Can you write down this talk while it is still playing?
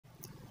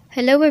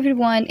Hello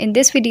everyone, in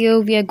this video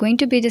we are going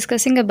to be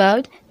discussing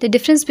about the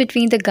difference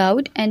between the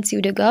gout and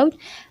pseudo-gout,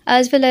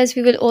 as well as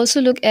we will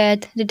also look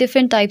at the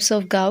different types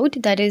of gout,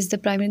 that is the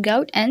primary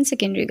gout and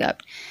secondary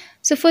gout.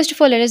 So first of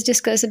all, let us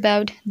discuss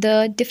about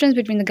the difference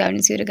between the gout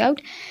and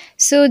pseudo-gout.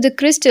 So the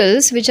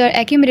crystals which are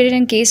accumulated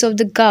in case of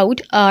the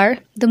gout are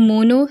the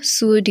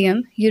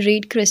monosodium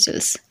urate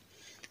crystals,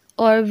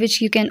 or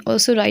which you can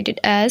also write it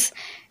as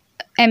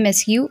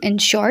MSU in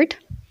short.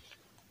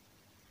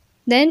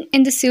 Then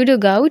in the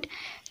pseudo-gout,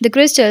 the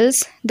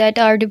crystals that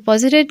are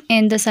deposited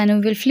in the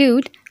synovial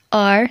fluid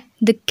are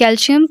the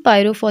calcium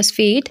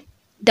pyrophosphate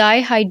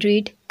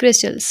dihydrate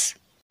crystals.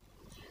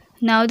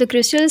 Now the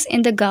crystals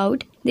in the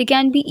gout, they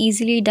can be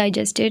easily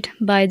digested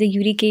by the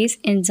uricase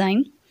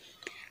enzyme,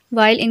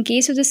 while in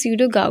case of the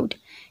pseudo-gout,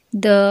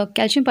 the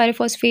calcium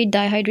pyrophosphate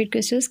dihydrate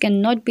crystals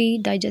cannot be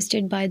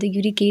digested by the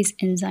uricase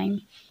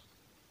enzyme.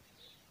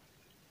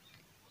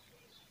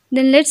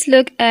 Then let's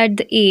look at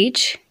the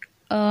age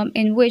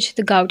in which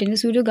the gout and the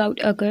pseudo-gout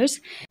occurs.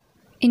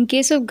 In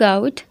case of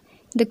gout,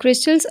 the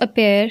crystals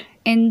appear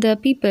in the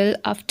people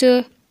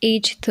after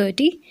age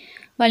 30,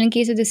 while in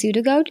case of the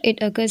pseudo-gout,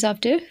 it occurs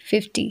after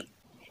 50.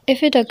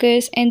 If it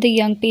occurs in the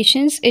young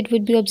patients, it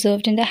would be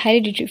observed in the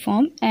hereditary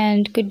form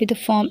and could be the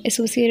form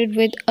associated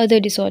with other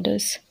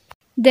disorders.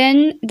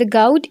 Then the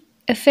gout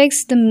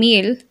affects the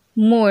male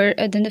more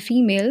than the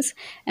females,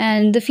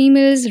 and the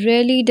females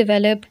rarely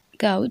develop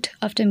gout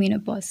after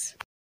menopause,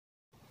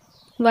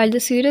 while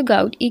the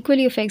pseudo-gout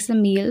equally affects the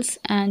males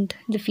and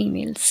the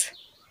females.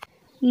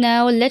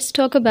 Now let's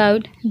talk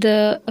about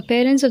the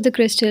appearance of the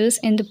crystals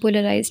in the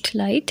polarized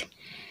light.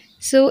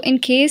 So in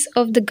case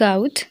of the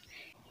gout,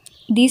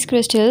 these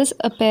crystals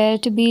appear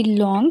to be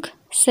long,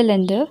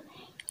 cylinder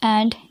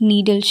and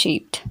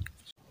needle-shaped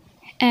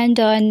and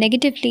are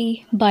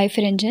negatively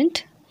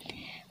bifringent,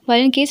 while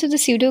in case of the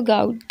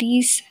pseudo-gout,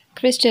 these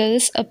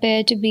crystals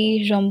appear to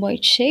be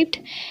rhomboid-shaped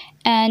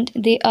and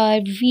they are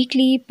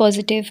weakly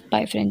positive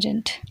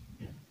bifringent.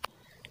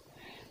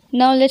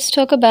 Now let's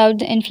talk about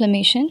the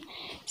inflammation.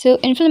 So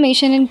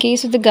inflammation in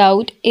case of the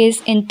gout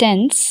is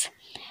intense,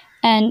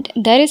 and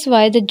that is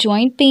why the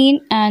joint pain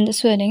and the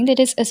swelling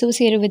that is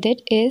associated with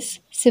it is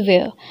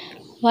severe,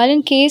 while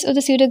in case of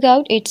the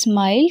pseudo-gout it's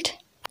mild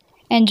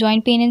and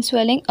joint pain and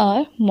swelling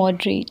are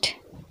moderate.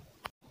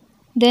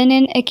 Then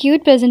in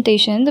acute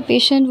presentation, the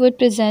patient would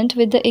present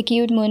with the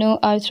acute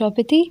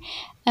monoarthropathy,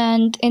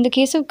 and in the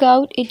case of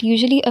gout, it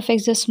usually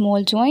affects the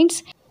small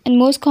joints and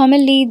most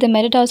commonly the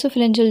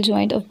metatarsophalangeal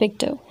joint of big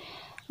toe,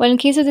 while in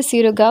case of the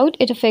pseudo-gout,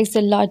 it affects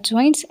the large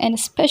joints and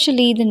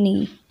especially the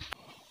knee.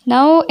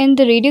 Now in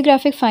the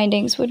radiographic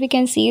findings, what we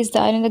can see is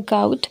that in the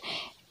gout,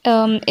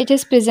 it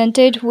is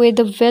presented with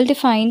the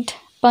well-defined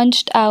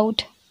punched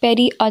out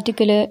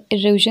periarticular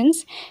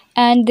erosions,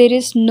 and there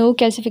is no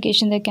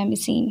calcification that can be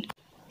seen.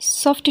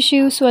 Soft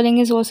tissue swelling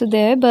is also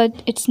there,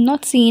 but it's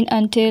not seen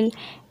until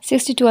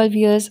 6 to 12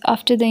 years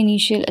after the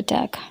initial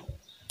attack.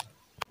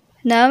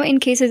 Now in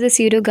case of the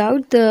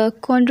pseudo-gout, the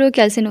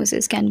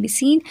chondrocalcinosis can be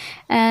seen,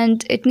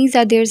 and it means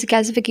that there is a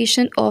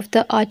calcification of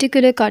the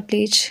articular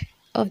cartilage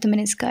of the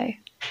menisci.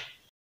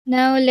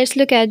 Now let's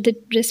look at the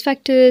risk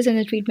factors and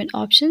the treatment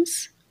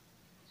options.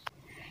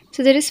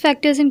 So the risk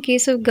factors in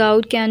case of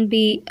gout can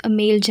be a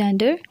male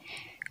gender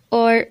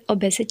or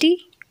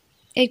obesity.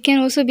 It can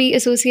also be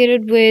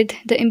associated with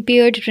the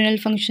impaired renal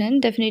function,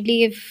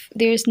 definitely if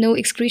there is no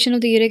excretion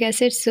of the uric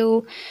acid,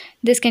 so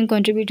this can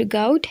contribute to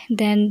gout.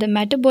 Then the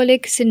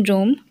metabolic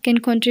syndrome can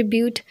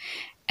contribute,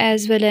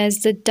 as well as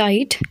the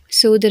diet,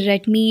 so the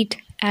red meat,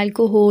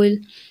 alcohol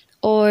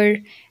or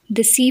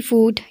the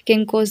seafood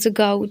can cause the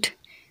gout.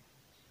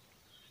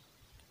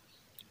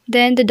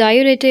 Then the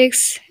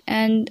diuretics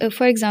and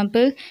for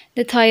example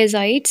the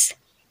thiazides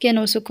can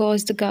also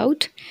cause the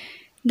gout.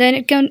 Then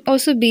it can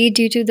also be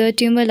due to the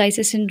tumor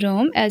lysis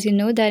syndrome, as you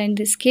know that in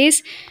this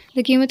case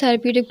the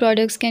chemotherapeutic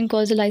products can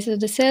cause the lysis of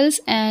the cells,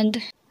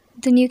 and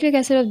the nucleic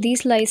acid of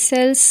these lyse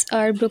cells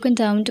are broken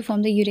down to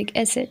form the uric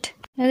acid.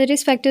 Now the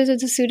risk factors of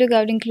the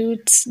pseudo-gout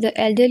includes the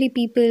elderly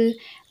people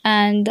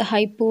and the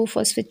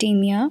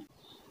hypophosphatemia,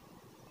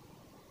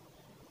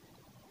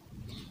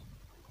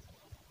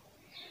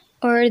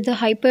 or the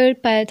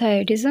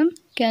hyperparathyroidism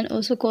can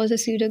also cause a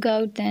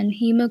pseudo-gout. Then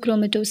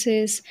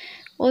hemochromatosis,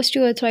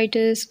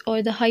 osteoarthritis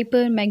or the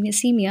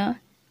hypermagnesemia,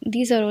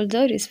 these are all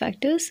the risk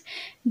factors.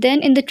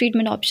 Then in the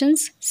treatment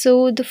options,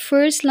 so the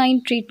first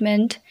line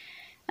treatment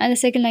and the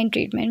second line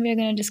treatment, we are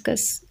going to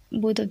discuss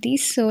both of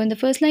these. So in the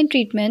first line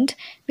treatment,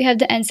 we have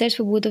the NSAIDs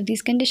for both of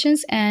these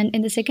conditions, and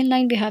in the second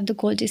line we have the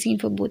colchicine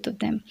for both of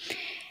them.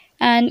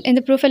 And in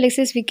the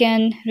prophylaxis, we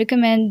can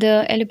recommend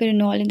the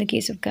allopurinol in the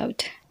case of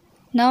gout.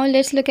 Now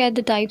let's look at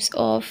the types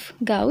of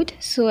gout.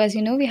 So as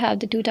you know, we have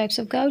the two types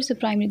of gouts, the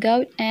primary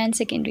gout and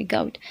secondary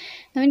gout.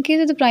 Now in case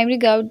of the primary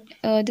gout,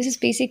 this is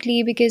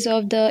basically because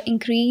of the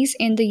increase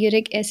in the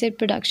uric acid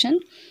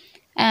production,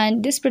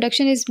 and this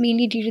production is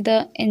mainly due to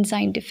the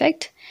enzyme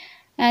defect,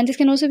 and this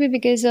can also be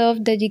because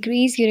of the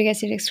decreased uric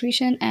acid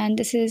excretion, and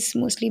this is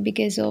mostly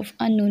because of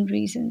unknown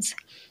reasons.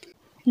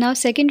 Now,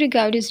 secondary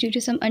gout is due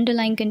to some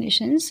underlying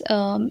conditions.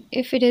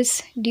 If it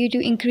is due to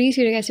increased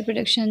uric acid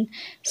production,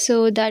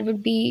 so that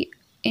would be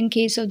in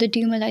case of the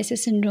tumor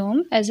lysis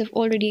syndrome, as I've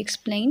already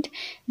explained.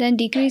 Then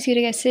decreased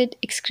uric acid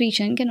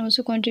excretion can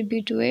also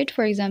contribute to it.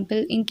 For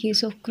example, in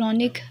case of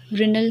chronic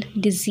renal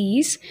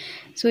disease,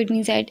 so it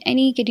means that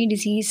any kidney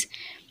disease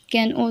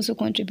can also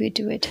contribute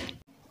to it.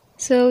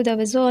 So that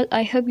was all.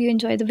 I hope you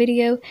enjoyed the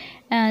video,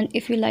 and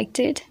if you liked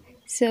it,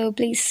 so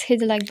please hit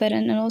the like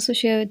button and also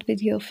share it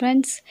with your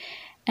friends.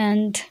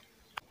 And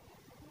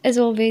as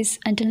always,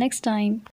 until next time.